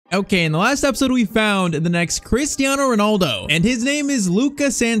Okay, in the last episode, we found the next Cristiano Ronaldo, and his name is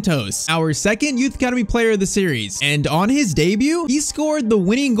Lucas Santos, our second Youth Academy player of the series. And on his debut, he scored the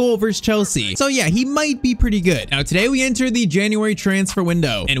winning goal versus Chelsea. So yeah, he might be pretty good. Now, today we enter the January transfer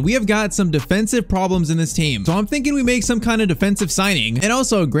window, and we have got some defensive problems in this team. So I'm thinking we make some kind of defensive signing. And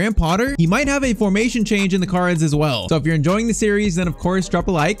also, Graham Potter, he might have a formation change in the cards as well. So if you're enjoying the series, then of course, drop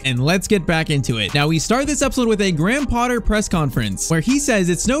a like, and let's get back into it. Now, we start this episode with a Graham Potter press conference, where he says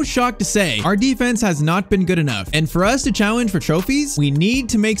it's no shock to say our defense has not been good enough, and for us to challenge for trophies, we need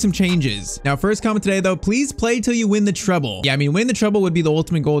to make some changes. Now, first comment today though, please play till you win the treble. Yeah, I mean, win the treble would be the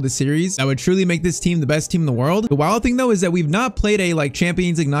ultimate goal of the series. That would truly make this team the best team in the world. The wild thing though is that we've not played a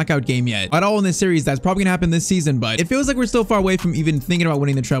Champions League knockout game yet at all in this series. That's probably gonna happen this season, but it feels like we're still far away from even thinking about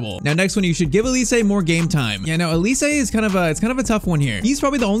winning the treble. Now, next one, you should give Elise more game time. Yeah, now Elise is kind of a tough one here. He's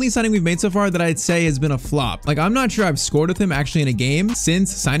probably the only signing we've made so far that I'd say has been a flop. Like, I'm not sure I've scored with him actually in a game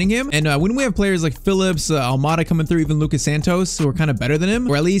since signing him. And when we have players like Phillips, Almada coming through, even Lucas Santos, who are kind of better than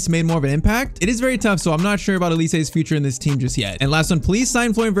him, or at least made more of an impact, it is very tough. So I'm not sure about Elise's future in this team just yet. And last one, please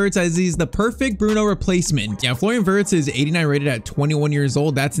sign Florian Wirtz as he's the perfect Bruno replacement. Yeah, Florian Wirtz is 89 rated at 21 years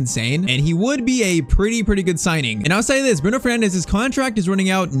old. That's insane. And he would be a pretty good signing. And I'll say this, Bruno Fernandez's contract is running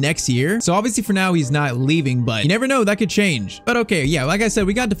out next year. So obviously for now, he's not leaving, but you never know, that could change. But okay, yeah, like I said,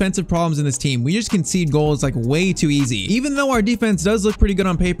 we got defensive problems in this team. We just concede goals like way too easy, even though our defense does look pretty good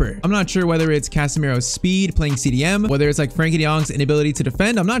on paper. I'm not sure whether it's Casemiro's speed playing CDM, whether it's like Frankie de Jong's inability to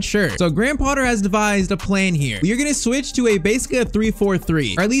defend. I'm not sure. So Graham Potter has devised a plan here. We are going to switch to basically a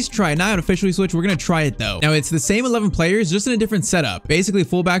 3-4-3, or at least try. Not officially switch. We're going to try it though. Now, it's the same 11 players, just in a different setup. Basically,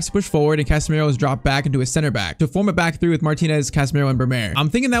 fullbacks push forward and Casemiro is dropped back into a center back to form a back three with Martinez, Casemiro, and Bermer. I'm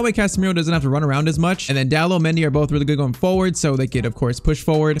thinking that way Casemiro doesn't have to run around as much, and then Dallo, Mendy are both really good going forward, so they could of course push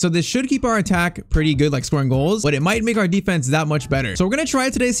forward. So this should keep our attack pretty good, like scoring goals, but it might make our defense that much better. So we're going to try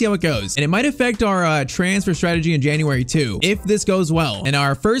it today, see how it goes, and it might affect our transfer strategy in January too, if this goes well. And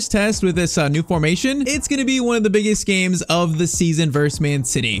our first test with this new formation, it's going to be one of the biggest games of the season versus Man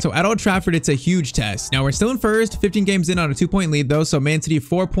City. So at Old Trafford, it's a huge test. Now, we're still in first, 15 games in on a 2-point lead though, so Man City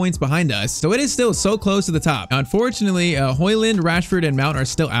 4 points behind us. So it is still so close to the top. Now, unfortunately, Højlund, Rashford, and Mount are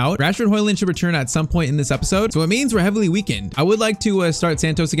still out. Rashford and Højlund should return at some point in this episode, so it means we're heavily weakened. I would like to start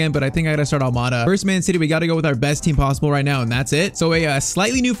Santos again, but I think I gotta start Almada. First, Man City, we gotta go with our best team possible right now, and that's it. So a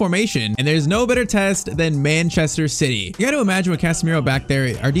slightly new formation, and there's no better test than Manchester City. You gotta imagine with Casemiro back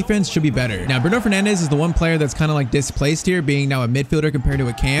there, our defense should be better. Now, Bruno Fernandes is the one player that's kind of like displaced here, being now a midfielder compared to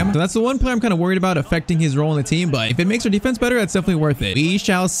a cam. So that's the one player I'm kind of worried about affecting his role in the team, but if it makes our defense better, that's definitely worth it. We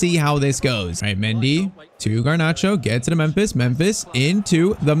shall see how this goes. All right, Mendy to Garnacho, get to the Memphis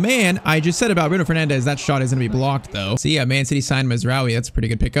into the man I just said about Bruno Fernandes. That shot is going to be blocked though. See, Man City signed Mazraoui. That's a pretty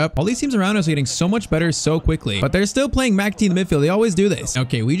good pickup. All these teams around us are getting so much better so quickly, but they're still playing McAtee in the midfield. They always do this.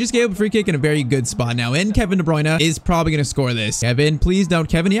 Okay, we just gave up a free kick in a very good spot now, and Kevin De Bruyne is probably going to score this. Kevin, please don't.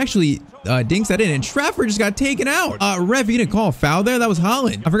 Kevin, he actually dinks that in, and Trafford just got taken out. Ref, you didn't call a foul there? That was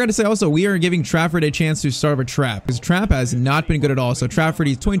Haaland. I forgot to say also, we are giving Trafford a chance to start a trap, because Trapp has not been good at all. So Trafford,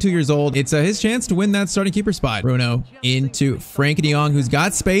 he's 22 years old. It's his chance to win that starting keeper spot. Bruno into Frankie de Jong, who's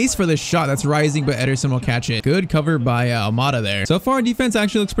got space for the shot that's rising, but Ederson will catch it. Good cover by Almada there. So far, defense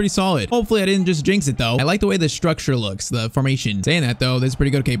actually looks pretty solid. Hopefully, I didn't just jinx it though. I like the way the structure looks, the formation. Saying that though, this is pretty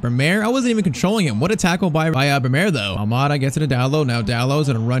good. Okay, Bermer, I wasn't even controlling him. What a tackle by Bermer though. Almada gets it to Dallo. Now Dallo's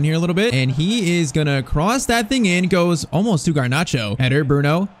gonna run here a little bit, and he is gonna cross that thing in. Goes almost to Garnacho. Header,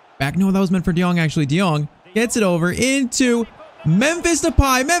 Bruno. Back. No, that was meant for De Jong actually. De Jong gets it over into Memphis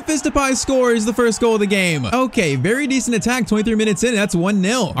Depay. Memphis Depay scores the first goal of the game. Okay, very decent attack. 23 minutes in, that's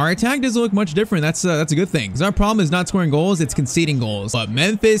 1-0. Our attack doesn't look much different. That's a good thing, because our problem is not scoring goals, it's conceding goals. But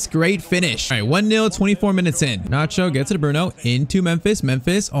Memphis, great finish. All right, 1-0, 24 minutes in. Nacho gets it to Bruno into Memphis.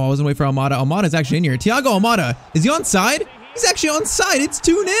 Oh, I wasn't waiting for Almada. Almada's actually in here. Thiago Almada, is he onside? He's actually onside. It's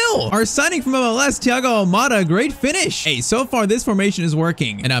 2-0. Our signing from MLS, Thiago Almada, great finish. Hey, so far this formation is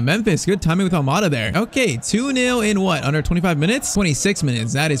working. And Memphis, good timing with Almada there. Okay, 2-0 in what? Under 25 minutes? 26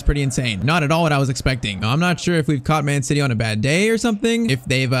 minutes. That is pretty insane. Not at all what I was expecting. Now, I'm not sure if we've caught Man City on a bad day or something, if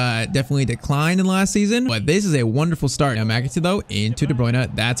they've definitely declined in the last season, but this is a wonderful start. Now, McAtee though, into De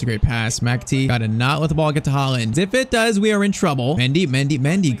Bruyne. That's a great pass. McAtee got to not let the ball get to Haaland. If it does, we are in trouble.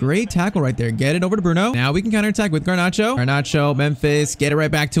 Mendy, great tackle right there. Get it over to Bruno. Now we can counterattack with Garnacho. Garnacho, Memphis, get it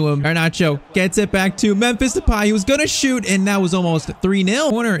right back to him. Garnacho gets it back to Memphis Depay. He was gonna shoot, and that was almost 3-0.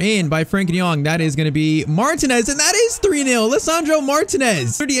 Corner in by Frank de Jong. That is gonna be Martinez, and that is 3-0. Lisandro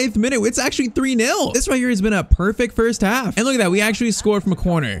Martinez. 38th minute. It's actually 3-0. This right here has been a perfect first half. And look at that. We actually scored from a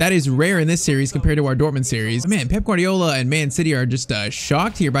corner. That is rare in this series compared to our Dortmund series. Man, Pep Guardiola and Man City are just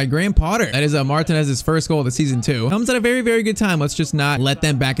shocked here by Graham Potter. That is Martinez's first goal of the season 2. Comes at a very, very good time. Let's just not let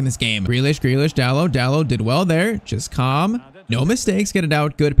them back in this game. Grealish, Dallo did well there. Just calm. No mistakes. Get it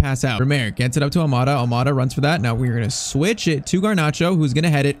out. Good pass out. Vermeer gets it up to Almada. Almada runs for that. Now we're going to switch it to Garnacho, who's going to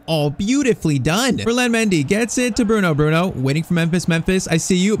head it. All beautifully done. Ferland Mendy gets it to Bruno. Bruno waiting for Memphis. Memphis, I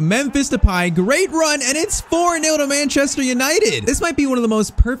see you. Memphis Depay. Great run. And it's 4-0 to Manchester United. This might be one of the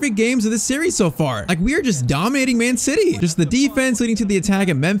most perfect games of this series so far. Like, we are just dominating Man City. Just the defense leading to the attack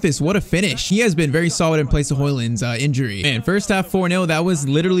at Memphis. What a finish. He has been very solid in place of Højlund's injury. Man, first half 4-0. That was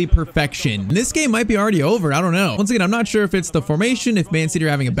literally perfection. And this game might be already over. I don't know. Once again, I'm not sure if it's the formation, if Man City are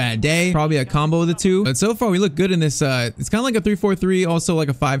having a bad day, probably a combo of the two, but so far we look good in this. It's kind of like a 3-4-3, also like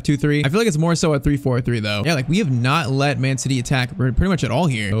a 5-2-3. I feel like it's more so a 3-4-3 though. Yeah, like we have not let Man City attack pretty much at all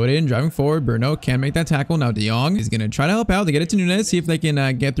here. Go in, driving forward. Bruno can make that tackle. Now de Jong is gonna try to help out. They get it to Nunez, see if they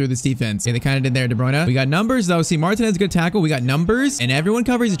can get through this defense. Yeah, they kind of did there. De Bruyne. We got numbers though. See, Martinez, good tackle. We got numbers, and everyone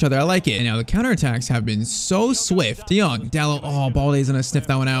covers each other. I like it. And now the counterattacks have been so swift. De Jong, Dallo. Oh, Balde's gonna sniff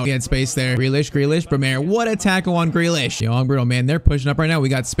that one out. He had space there. Grealish, Vermeer. What a tackle on Grealish. De Jong, Bruno, man, they're pushing up right now. We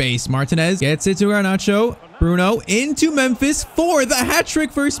got space. Martinez gets it to Garnacho. Bruno into Memphis for the hat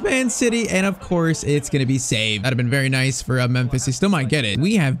trick for Man City. And of course, it's going to be saved. That'd have been very nice for Memphis. They still might get it.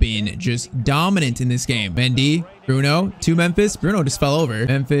 We have been just dominant in this game. Mendy, Bruno to Memphis. Bruno just fell over.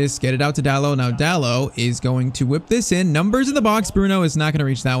 Memphis, get it out to Dallo. Now Dallo is going to whip this in. Numbers in the box. Bruno is not going to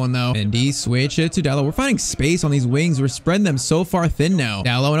reach that one though. Mendy, switch it to Dallo. We're finding space on these wings. We're spreading them so far thin now.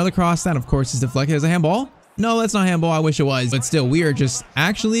 Dallo, another cross. That of course is deflected as a handball. No, that's not handball. I wish it was. But still, we are just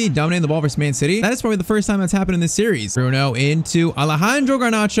actually dominating the ball versus Man City. That is probably the first time that's happened in this series. Bruno into Alejandro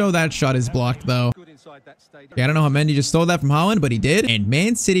Garnacho. That shot is blocked, though. Okay, I don't know how Mendy just stole that from Holland, but he did. And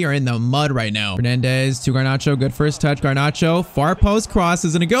Man City are in the mud right now. Fernandez to Garnacho. Good first touch. Garnacho. Far post cross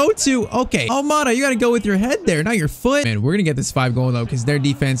is going to go to... Okay. Almada, you got to go with your head there, not your foot. Man, we're going to get this 5 goal, though, because their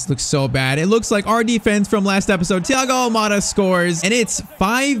defense looks so bad. It looks like our defense from last episode. Thiago Almada scores, and it's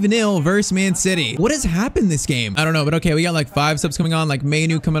 5-0 versus Man City. What has happened this game? I don't know, but okay, we got like 5 subs coming on, like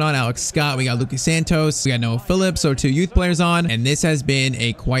Manu coming on, Alex Scott, we got Lucas Santos, we got Noah Phillips, so 2 youth players on, and this has been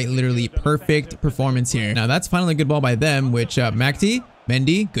a quite literally perfect performance here. Now, that's finally a good ball by them, which Makti,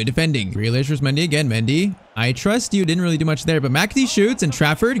 Mendy, good defending. Grealish versus Mendy again. Mendy, I trust you. Didn't really do much there, but Makti shoots, and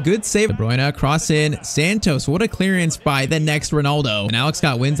Trafford, good save. De Bruyne, cross in. Santos, what a clearance by the next Ronaldo. And Alex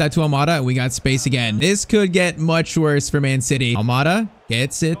Scott wins that to Almada, and we got space again. This could get much worse for Man City. Almada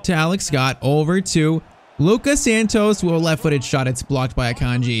gets it to Alex Scott, over to Lucas Santos. Will left-footed shot. It's blocked by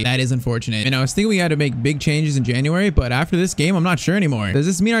Akanji. That is unfortunate. And I was thinking we had to make big changes in January, but after this game, I'm not sure anymore. Does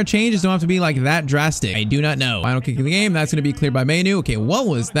this mean our changes don't have to be like that drastic? I do not know. Final kick of the game. That's going to be cleared by Manu. Okay, what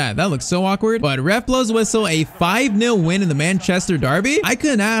was that? That looks so awkward. But ref blows whistle. A 5-0 win in the Manchester Derby. I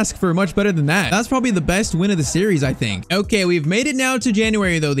couldn't ask for much better than that. That's probably the best win of the series, I think. Okay, we've made it now to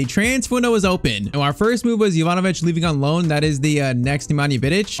January, though. The transfer window is open. Now, our first move was Jovanovic leaving on loan. That is the next Nemanja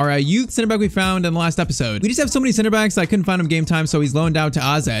Vidic, our youth center back we found in the last episode. We just have so many center backs that I couldn't find him game time, so he's loaned out to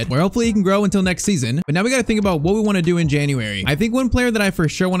AZ, where hopefully he can grow until next season. But now we got to think about what we want to do in January. I think one player that I for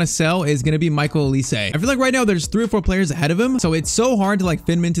sure want to sell is going to be Michael Elise. I feel like right now there's 3 or 4 players ahead of him, so it's so hard to like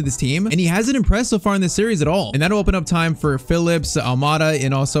fit him into this team, and he hasn't impressed so far in this series at all. And that'll open up time for Phillips, Almada,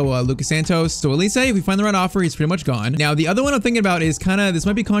 and also Lucas Santos. So Elise, if we find the right offer, he's pretty much gone. Now the other one I'm thinking about is this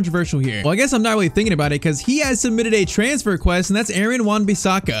might be controversial here. Well, I guess I'm not really thinking about it because he has submitted a transfer request, and that's Aaron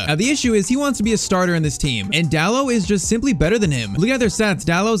Wan-Bissaka. Now the issue is he wants to be a starter in this team, and Dallo is just simply better than him. Look at their stats.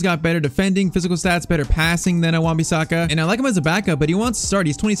 Dallo's got better defending, physical stats, better passing than Wan-Bissaka. And I like him as a backup, but he wants to start.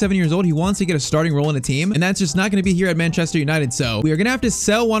 He's 27 years old. He wants to get a starting role in a team, and that's just not going to be here at Manchester United. So we are going to have to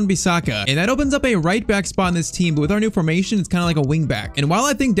sell Wan-Bissaka, and that opens up a right back spot in this team. But with our new formation, it's kind of like a wing back. And while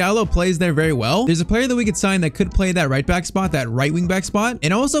I think Dallo plays there very well, there's a player that we could sign that could play that right back spot, that right wing back spot,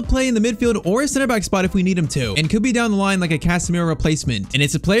 and also play in the midfield or a center back spot if we need him to, and could be down the line like a Casemiro replacement. And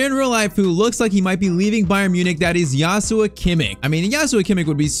it's a player in real life who looks like he might be leaving Bayern Munich. That is Joshua Kimmich. I mean, Joshua Kimmich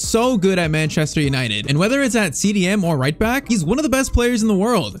would be so good at Manchester United. And whether it's at CDM or right back, he's one of the best players in the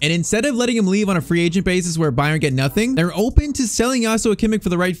world. And instead of letting him leave on a free agent basis where Bayern get nothing, they're open to selling Joshua Kimmich for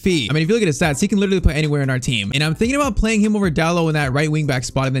the right fee. I mean, if you look at his stats, he can literally play anywhere in our team. And I'm thinking about playing him over Dallo in that right wing back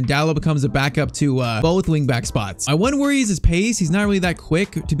spot, and then Dallo becomes a backup to both wing back spots. My one worry is his pace. He's not really that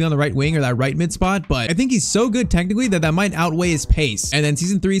quick to be on the right wing or that right mid spot, but I think he's so good technically that might outweigh his pace. And then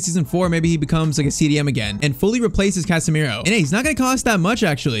season 3, season 4, maybe he becomes like a CDM CDM again and fully replaces Casemiro. And hey, he's not going to cost that much,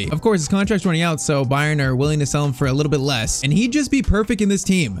 actually. Of course, his contract's running out, so Bayern are willing to sell him for a little bit less. And he'd just be perfect in this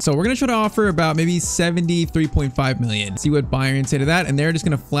team. So we're going to try to offer about maybe 73.5 million. See what Bayern say to that, and they're just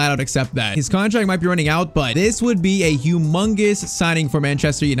going to flat out accept that. His contract might be running out, but this would be a humongous signing for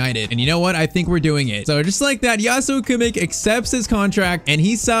Manchester United. And you know what? I think we're doing it. So just like that, Yasuo Kimmich accepts his contract and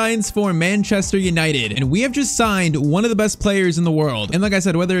he signs for Manchester United. And we have just signed one of the best players in the world. And like I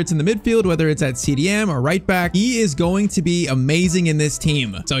said, whether it's in the midfield, whether it's at CDM or right back, he is going to be amazing in this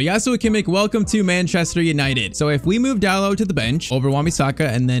team. So Yasuo Kimmich, welcome to Manchester United. So if we move Dalot to the bench over Wan-Bissaka,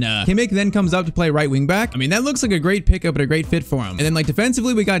 and then Kimmich then comes up to play right wing back, I mean, that looks like a great pickup and a great fit for him. And then like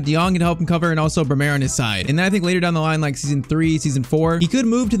defensively, we got De Jong to help him cover, and also Bremer on his side. And then I think later down the line, like season 3, season 4, he could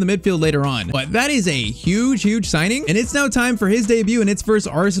move to the midfield later on. But that is a huge signing, and it's now time for his debut, and it's versus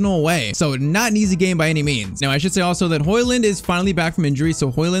Arsenal away. So not an easy game by any means. Now I should say also that Højlund is finally back from injury,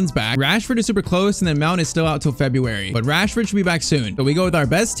 so Højlund's back. Rashford is super close, and then Mount is still out till February. But Rashford should be back soon. So we go with our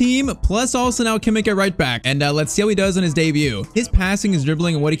best team, plus also now Kimmich at right back. And let's see how he does on his debut. His passing, his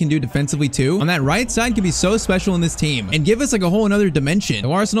dribbling, and what he can do defensively too on that right side can be so special in this team and give us like a whole another dimension.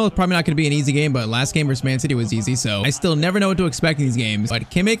 So Arsenal is probably not going to be an easy game, but last game versus Man City was easy, so I still never know what to expect in these games. But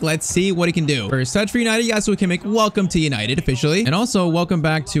Kimmich, let's see what he can do. First touch for United, Yasuo Kimmich, welcome to United officially. And also welcome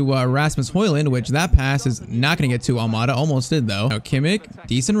back to Rasmus Højlund, which that pass is not going to get to Almada. Almost did though. Now Kimmich,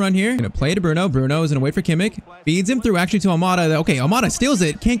 decent run here. Gonna play to Bruno. Bruno is gonna wait for Kimmich. Feeds him through actually to Almada. Okay, Almada steals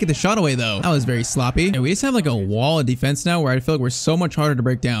it. Can't get the shot away though. That was very sloppy. And we just have like a wall of defense now where I feel like we're so much harder to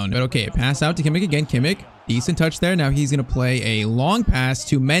break down. But okay, pass out to Kimmich again. Kimmich. Decent touch there. Now he's going to play a long pass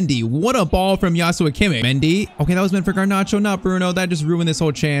to Mendy. What a ball from Yasuo Kimmich. Mendy. Okay, that was meant for Garnacho, not Bruno. That just ruined this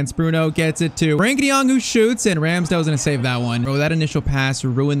whole chance. Bruno gets it to Frank de Jong, who shoots, and Ramsdale's going to save that one. Bro, that initial pass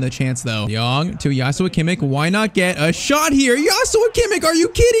ruined the chance, though. De Jong to Yasuo Kimmich. Why not get a shot here? Yasuo Kimmich, are you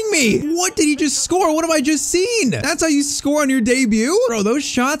kidding me? What did he just score? What have I just seen? That's how you score on your debut? Bro, those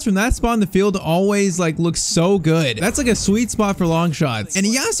shots from that spot in the field always, like, look so good. That's like a sweet spot for long shots. And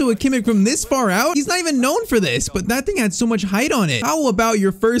Yasuo Kimmich from this far out, he's not even known for this, but that thing had so much height on it. How about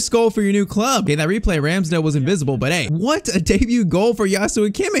your first goal for your new club? Okay, that replay, Ramsdale was invisible, but hey, what a debut goal for Yasuo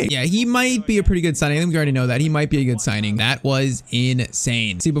Kimmich. Yeah, he might be a pretty good signing. I think we already know that. He might be a good signing. That was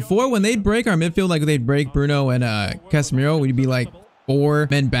insane. See, before when they'd break our midfield, like they'd break Bruno and Casemiro, we'd be like 4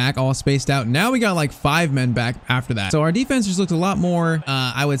 men back, all spaced out. Now we got like 5 men back after that. So our defense just looked a lot more,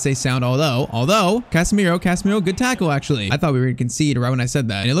 I would say, sound. Although Casemiro, good tackle actually. I thought we were gonna concede right when I said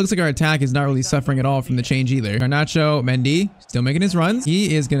that. And it looks like our attack is not really suffering at all from the change either. Garnacho, Mendy, still making his runs.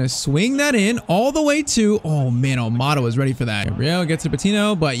 He is gonna swing that in all the way to, oh man, Almada was ready for that. Gabriel gets to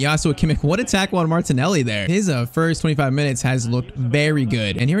Patino, but Yasuo Kimmich, what a tackle on Martinelli there. His first 25 minutes has looked very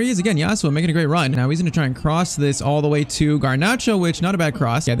good. And here he is again, Yasuo making a great run. Now he's gonna try and cross this all the way to Garnacho, which not a bad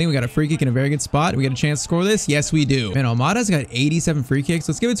cross. Yeah, I think we got a free kick in a very good spot. We get a chance to score this. Yes, we do. Man, Almada's got 87 free kicks.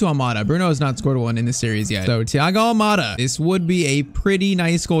 Let's give it to Almada. Bruno has not scored one in this series yet. So Thiago Almada, this would be a pretty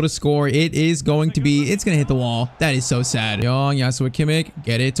nice goal to score. It is going to be, it's going to hit the wall. That is so sad. Young Yasuo Kimmich,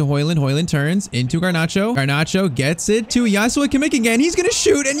 get it to Højlund. Højlund turns into Garnacho. Garnacho gets it to Yasuo Kimmich again. He's going to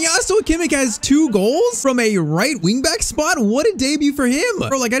shoot, and Yasuo Kimmich has 2 goals from a right wingback spot. What a debut for him.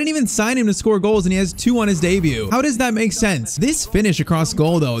 Bro, like I didn't even sign him to score goals, and he has 2 on his debut. How does that make sense? This finish across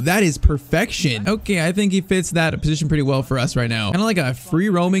goal though, that is perfection. Okay, I think he fits that position pretty well for us right now. Kind of like a free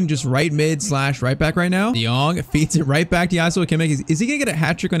roaming, just right mid / right back right now. De Jong feeds it right back to Yasuo Kimmich. Is he gonna get a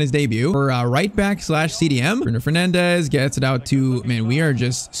hat trick on his debut for right back / CDM? Bruno Fernandes gets it out to, man, we are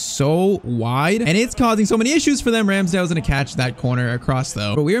just so wide and it's causing so many issues for them. Ramsdale's gonna catch that corner across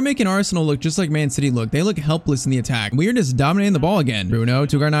though. But we are making Arsenal look just like Man City look. They look helpless in the attack. We are just dominating the ball again. Bruno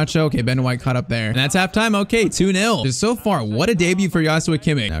to Garnacho. Okay, Ben White caught up there. And that's halftime. Okay, 2-0. Just so far, what a debut for Yasuo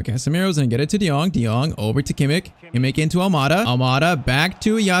Kimmich. Now Casemiro's gonna get it to De Jong. De Jong over to Kimmich. Kimmich into Almada. Almada back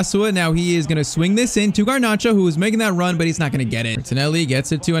to Yasuo. Now he is gonna swing this in to Garnacho, who is making that run, but he's not gonna get it. Martinelli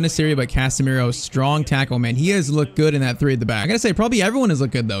gets it to Enesiri, but Casemiro, strong tackle, man. He has looked good in that 3 at the back. I gotta say, probably everyone has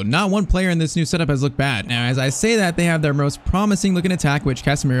looked good though. Not one player in this new setup has looked bad. Now, as I say that, they have their most promising looking attack, which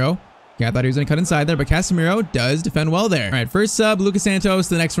Casemiro. Yeah, I thought he was going to cut inside there, but Casemiro does defend well there. All right, first sub, Lucas Santos.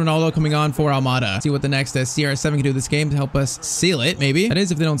 The next Ronaldo coming on for Almada. See what the next CR7 can do this game to help us seal it, maybe. That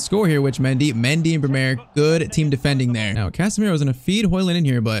is if they don't score here, which Mendy and Bremer, good team defending there. Now, Casemiro is going to feed Højlund in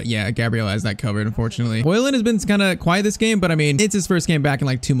here, but yeah, Gabriel has that covered, unfortunately. Højlund has been kind of quiet this game, but I mean, it's his first game back in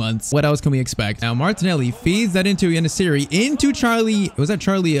like 2 months. What else can we expect? Now, Martinelli feeds that into Enesiri, into Charlie. Was that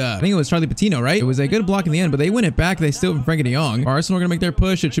Charlie? I think it was Charlie Patino, right? It was a good block in the end, but they win it back. They still have Frank de Jong. Arsenal are going to make their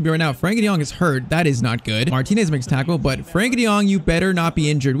push. It should be right now. Frank Frank de Jong is hurt. That is not good. Martinez makes tackle, but Frank de Jong, you better not be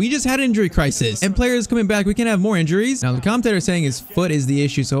injured. We just had an injury crisis. And players coming back, we can have more injuries. Now, the commentator is saying his foot is the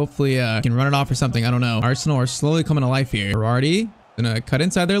issue, so hopefully he can run it off or something. I don't know. Arsenal are slowly coming to life here. Berardi gonna cut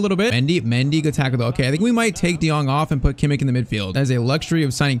inside there a little bit. Mendy, good tackle though. Okay, I think we might take De Jong off and put Kimmich in the midfield. That is a luxury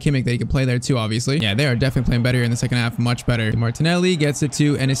of signing Kimmich that he can play there too, obviously. Yeah, they are definitely playing better in the second half. Much better. Martinelli gets it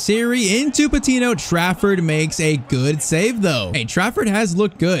to Enesiri into Patino. Trafford makes a good save though. Hey, Trafford has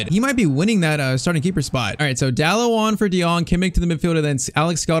looked good. He might be winning that starting keeper spot. All right, so Dallo on for De Jong, Kimmich to the midfield, and then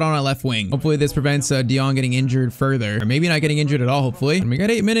Alex Scott on left wing. Hopefully this prevents De Jong getting injured further, or maybe not getting injured at all, hopefully. And we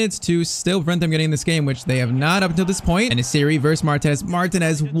got 8 minutes to still prevent them getting in this game, which they have not up until this point. Enesiri versus Martinez.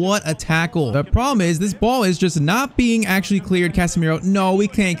 What a tackle. The problem is this ball is just not being actually cleared. Casemiro, no, we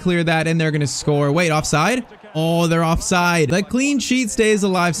can't clear that, and they're gonna score. Wait, offside? Oh, they're offside. The clean sheet stays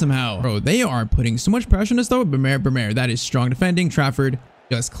alive somehow. Bro, they are putting so much pressure on us though. Bermer, that is strong defending. Trafford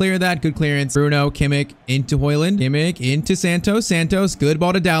just clear that. Good clearance. Bruno, Kimmich into Højlund. Kimmich into Santos. Santos, good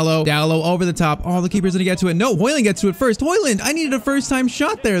ball to Dallo. Dallo over the top. Oh, the keeper's gonna get to it. No, Højlund gets to it first. Højlund, I needed a first time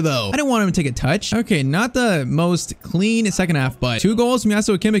shot there though. I didn't want him to take a touch. Okay, not the most clean second half, but 2 goals from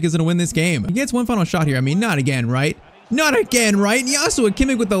Joshua Kimmich is gonna win this game. He gets one final shot here. I mean, not again, right? Not again, right? Joshua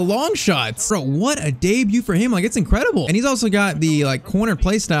Kimmich with the long shots. Bro, what a debut for him. Like, it's incredible. And he's also got the, like, corner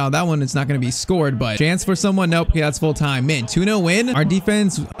play style. That one is not going to be scored, but chance for someone. Nope. Okay, that's full time. Man, 2-0 win. Our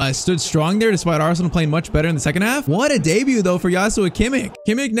defense stood strong there despite Arsenal playing much better in the second half. What a debut, though, for Joshua Kimmich.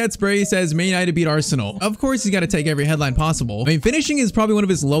 Kimmich Netspray says Man United beat Arsenal. Of course, he's got to take every headline possible. I mean, finishing is probably one of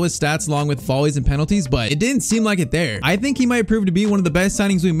his lowest stats along with volleys and penalties, but it didn't seem like it there. I think he might prove to be one of the best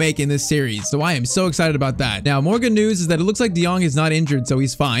signings we make in this series, so I am so excited about that. Now, more good news is that it looks like De Jong is not injured, so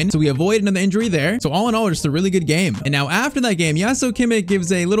he's fine. So we avoid another injury there. So all in all, just a really good game. And now after that game, Joshua Kimmich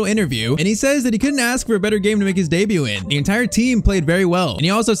gives a little interview, and he says that he couldn't ask for a better game to make his debut in. The entire team played very well. And he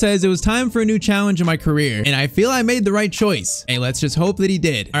also says it was time for a new challenge in my career, and I feel I made the right choice. Hey, let's just hope that he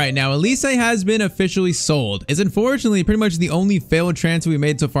did. All right, now Elise has been officially sold. It's unfortunately pretty much the only failed transfer we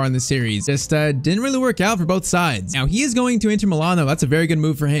made so far in this series. Just didn't really work out for both sides. Now he is going to Inter Milan though. That's a very good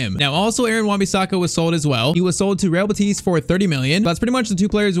move for him. Now also Aaron Wan-Bissaka was sold as well. He was sold to Real Betis for 30 million. That's pretty much the 2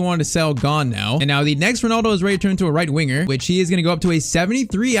 players we wanted to sell gone now. And now the next Ronaldo is ready to turn to a right winger, which he is going to go up to a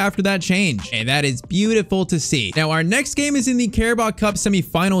 73 after that change. Hey, that is beautiful to see. Now our next game is in the Carabao Cup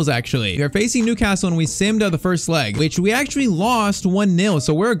semi-finals actually. We are facing Newcastle and we simmed the first leg, which we actually lost 1-0.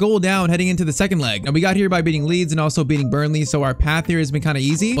 So we're a goal down heading into the second leg. Now we got here by beating Leeds and also beating Burnley. So our path here has been kind of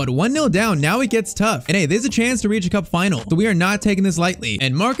easy, but 1-0 down, now it gets tough. And hey, there's a chance to reach a cup final. So we are not taking this lightly.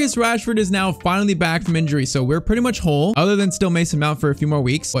 And Marcus Rashford is now finally back from injury. So we're pretty much whole, other than still Mason Mount for a few more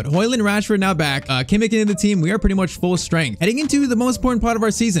weeks. But Højlund and Rashford now back. Kimmich into the team. We are pretty much full strength heading into the most important part of our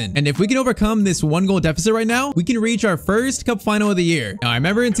season. And if we can overcome this 1-goal deficit right now, we can reach our first cup final of the year. Now I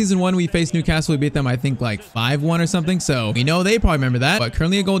remember in season 1 we faced Newcastle. We beat them I think like 5-1 or something. So we know they probably remember that. But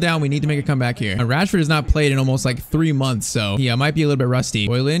currently a goal down. We need to make a comeback here. Now, Rashford has not played in almost like 3 months. So he might be a little bit rusty.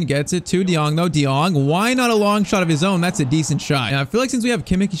 Højlund gets it to De Jong though. De Jong, why not a long shot of his own? That's a decent shot. Now I feel like since we have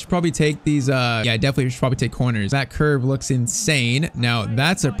Kimmich, he should probably take these yeah, definitely should probably take corners. That curve looks insane. Now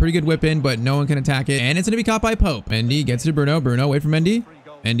that's a pretty good whip in, but no one can attack it. And it's going to be caught by Pope. Mendy gets it to Bruno. Bruno, wait for Mendy.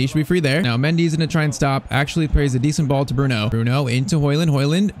 Mendy should be free there. Now Mendy's going to try and stop. Actually plays a decent ball to Bruno. Bruno into Højlund.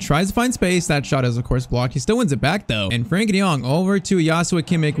 Højlund tries to find space. That shot is of course blocked. He still wins it back though. And Frank de Jong over to Joshua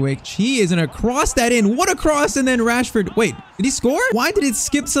Kimmich, which he is going to cross that in. What a cross. And then Rashford. Wait, did he score? Why did it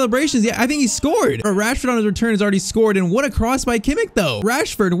skip celebrations? Yeah, I think he scored. Or Rashford on his return has already scored. And what a cross by Kimmich though.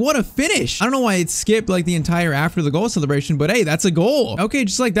 Rashford, what a finish. I don't know why it skipped like the entire after the goal celebration, but hey, that's a goal. Okay,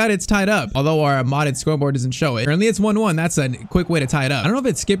 just like that, it's tied up. Although our modded scoreboard doesn't show it. Currently it's 1-1. That's a quick way to tie it up. I don't know if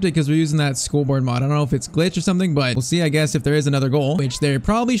it skipped it because we're using that scoreboard mod. I don't know if it's glitched or something, but we'll see, I guess, if there is another goal, which there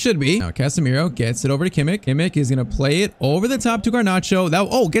probably should be. Now Casemiro gets it over to Kimmich. Kimmich is going to play it over the top to Garnacho. That,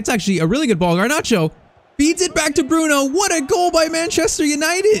 oh, gets actually a really good ball. Garnacho feeds it back to Bruno. What a goal by Manchester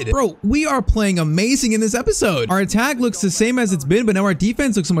United. Bro, we are playing amazing in this episode. Our attack looks the same as it's been, but now our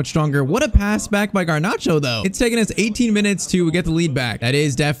defense looks so much stronger. What a pass back by Garnacho, though. It's taken us 18 minutes to get the lead back. That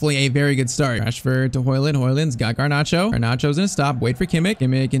is definitely a very good start. Rashford to Højlund. Højlund's got Garnacho. Garnacho's going to stop. Wait for Kimmich.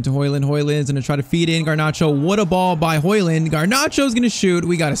 Kimmich into Højlund. Højlund's going to try to feed in Garnacho. What a ball by Højlund. Garnacho's going to shoot.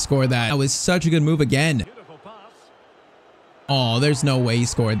 We got to score that. That was such a good move again. Oh, there's no way he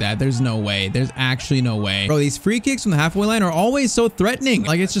scored that. There's no way. There's actually no way. Bro, these free kicks from the halfway line are always so threatening.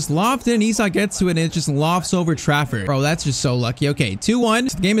 Like, it's just lofted and Isak gets to it and it just lofts over Trafford. Bro, that's just so lucky. Okay,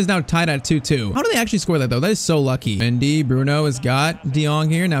 2-1. So the game is now tied at 2-2. How do they actually score that, though? That is so lucky. Mendy, Bruno has got De Jong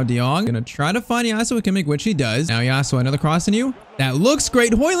here. Now De Jong gonna try to find Joshua Kimmich, which he does. Now Joshua, another cross in you. That looks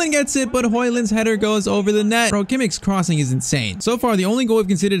great. Højlund gets it, but Højlund's header goes over the net. Bro, Kimmich's crossing is insane. So far, the only goal we've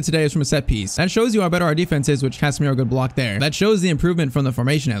conceded today is from a set piece. That shows you how better our defense is, which Casemiro good block there. That shows the improvement from the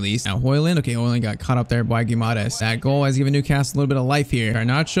formation at least. Now Højlund, okay, Højlund got caught up there by Guimaraes. That goal has given Newcastle a little bit of life here.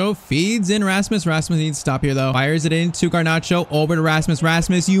 Garnacho feeds in Rasmus. Rasmus needs to stop here though. Fires it in to Garnacho, over to Rasmus.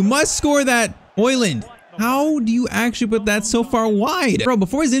 Rasmus, you must score that. Højlund. How do you actually put that so far wide? Bro,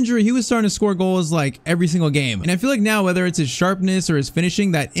 before his injury, he was starting to score goals like every single game. And I feel like now, whether it's his sharpness or his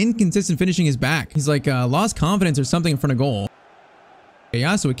finishing, that inconsistent finishing is back. He's like lost confidence or something in front of goal.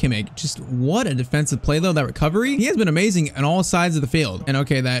 Yasuo Kimmich, just what a defensive play though. That recovery, he has been amazing on all sides of the field. And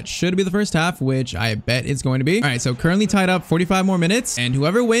okay, that should be the first half, which I bet it's going to be. All right, so currently tied up, 45 more minutes, and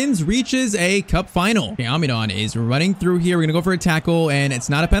whoever wins reaches a cup final. Okay, Almiron is running through here. We're gonna go for a tackle, and it's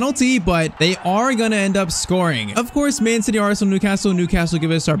not a penalty, but they are gonna end up scoring. Of course, Man City, Arsenal, Newcastle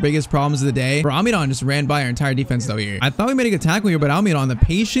give us our biggest problems of the day. Bro, Almiron just ran by our entire defense though here. I thought we made a good tackle here, but Almiron, the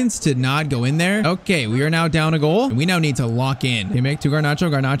patience to not go in there. Okay, we are now down a goal, and we now need to lock in. Kimmich to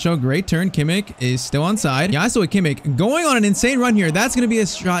Garnacho, great turn. Kimmich is still onside. Yasuo Kimmich going on an insane run here. That's going to be a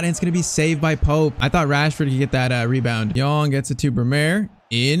shot, and it's going to be saved by Pope. I thought Rashford could get that rebound. Young gets it to Vermeer.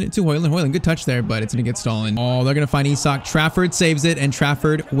 Into Højlund. Højlund, good touch there, but it's going to get stolen. Oh, they're going to find Isak. Trafford saves it, and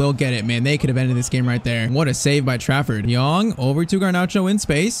Trafford will get it. Man, they could have ended this game right there. What a save by Trafford. Young over to Garnacho in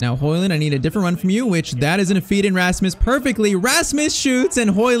space. Now, Højlund, I need a different run from you, which that is going to feed in Rasmus perfectly. Rasmus shoots,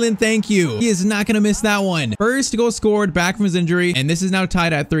 and Højlund, thank you. He is not going to miss that one. First goal scored back from his injury, and this is now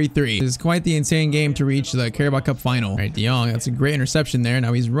tied at 3-3. This is quite the insane game to reach the Carabao Cup final. All right, De Jong, that's a great interception there.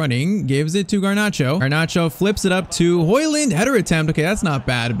 Now he's running, gives it to Garnacho. Garnacho flips it up to Højlund. Header attempt. Okay, that's not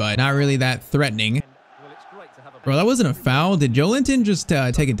bad, but not really that threatening. Bro, that wasn't a foul. Did Joelinton just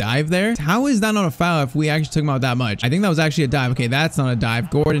take a dive there? How is that not a foul if we actually took him out that much? I think that was actually a dive. Okay, that's not a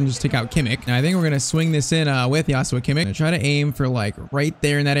dive. Gordon just took out Kimmich. And I think we're going to swing this in with Yasuo Kimmich. Gonna try to aim for like right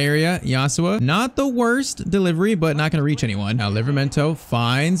there in that area. Yasuo, not the worst delivery, but not going to reach anyone. Now, Livramento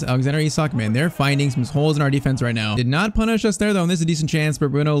finds Alexander Isak. Man, they're finding some holes in our defense right now. Did not punish us there though, and this is a decent chance, but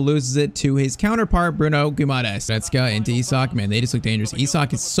Bruno loses it to his counterpart, Bruno Guimaraes. Goretzka into Isak. Man, they just look dangerous.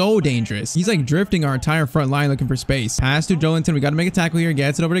 Isak is so dangerous. He's like drifting our entire front line looking for space. Pass to Joelinton. We got to make a tackle here.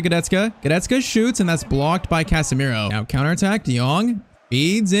 Gets it over to Goretzka. Goretzka shoots, and that's blocked by Casemiro. Now counterattack. De Jong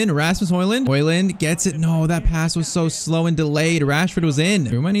feeds in Rasmus Højlund. Højlund gets it. No, that pass was so slow and delayed. Rashford was in.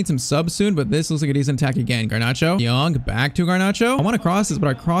 We might need some subs soon, but this looks like a decent attack again. Garnacho. De Jong back to Garnacho. I want to cross this, but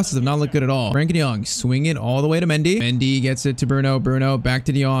our crosses have not looked good at all. Frankie De Jong swing it all the way to Mendy. Mendy gets it to Bruno. Bruno back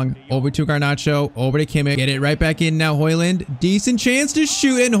to De Jong. Over to Garnacho. Over to Kimmich. Get it right back in now. Højlund. Decent chance to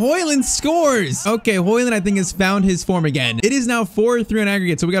shoot, and Højlund scores. Okay, Højlund I think has found his form again. It is now 4-3 on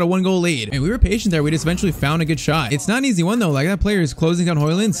aggregate, so we got a 1-goal lead. And we were patient there. We just eventually found a good shot. It's not an easy one though. Like that player is closing down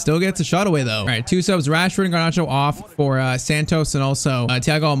Højlund, still gets a shot away though. All right, 2 subs, Rashford and Garnacho off for Santos and also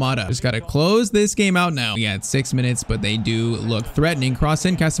Thiago Almada. Just got to close this game out now. We got 6 minutes, but they do look threatening. Cross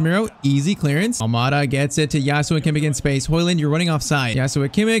in, Casemiro, easy clearance. Almada gets it to Yasuo Kimmich in space. Højlund, you're running offside. Yasuo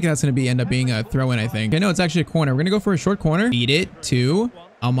Kimmich, that's going to end up being a throw-in, I think. Okay, no, it's actually a corner. We're going to go for a short corner. Feed it to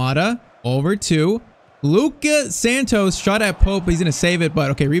Almada, over to Luca Santos. Shot at Pope, he's gonna save it, but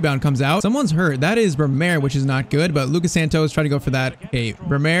okay, rebound comes out. Someone's hurt. That is Vermeer, which is not good, but Luca Santos trying to go for that. Okay,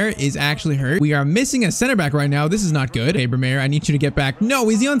 Vermeer is actually hurt. We are missing a center back right now. This is not good. Okay, Vermeer, I need you to get back. No,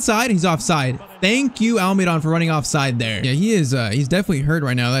 is he onside? He's offside. Thank you, Almiron, for running offside there. Yeah, he is. He's definitely hurt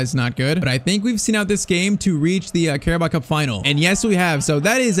right now. That is not good. But I think we've seen out this game to reach the Carabao Cup final. And yes, we have. So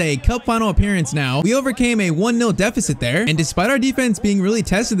that is a cup final appearance now. We overcame a 1-0 deficit there. And despite our defense being really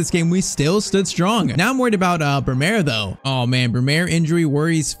tested this game, we still stood strong. Now I'm worried about Vermeer, though. Oh, man. Vermeer injury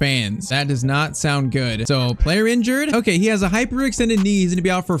worries fans. That does not sound good. So player injured. Okay, he has a hyperextended knee. He's going to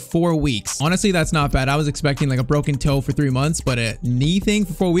be out for 4 weeks. Honestly, that's not bad. I was expecting like a broken toe for 3 months, but a knee thing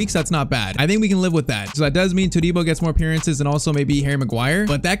for 4 weeks, that's not bad. I think we can live with that. So that does mean Todibo gets more appearances and also maybe Harry Maguire,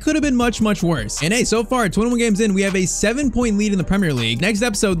 but that could have been much, much worse. And hey, so far 21 games in, we have a 7-point lead in the Premier League. Next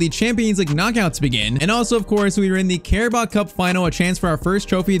episode, the Champions League knockouts begin. And also, of course, we are in the Carabao Cup final, a chance for our first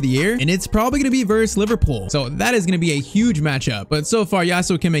trophy of the year. And it's probably going to be versus Liverpool. So that is going to be a huge matchup. But so far,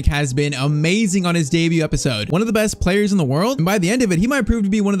 Yasuo Kimmich has been amazing on his debut episode. One of the best players in the world. And by the end of it, he might prove to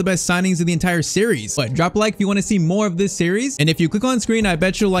be one of the best signings of the entire series. But drop a like if you want to see more of this series. And if you click on screen, I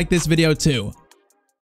bet you'll like this video too.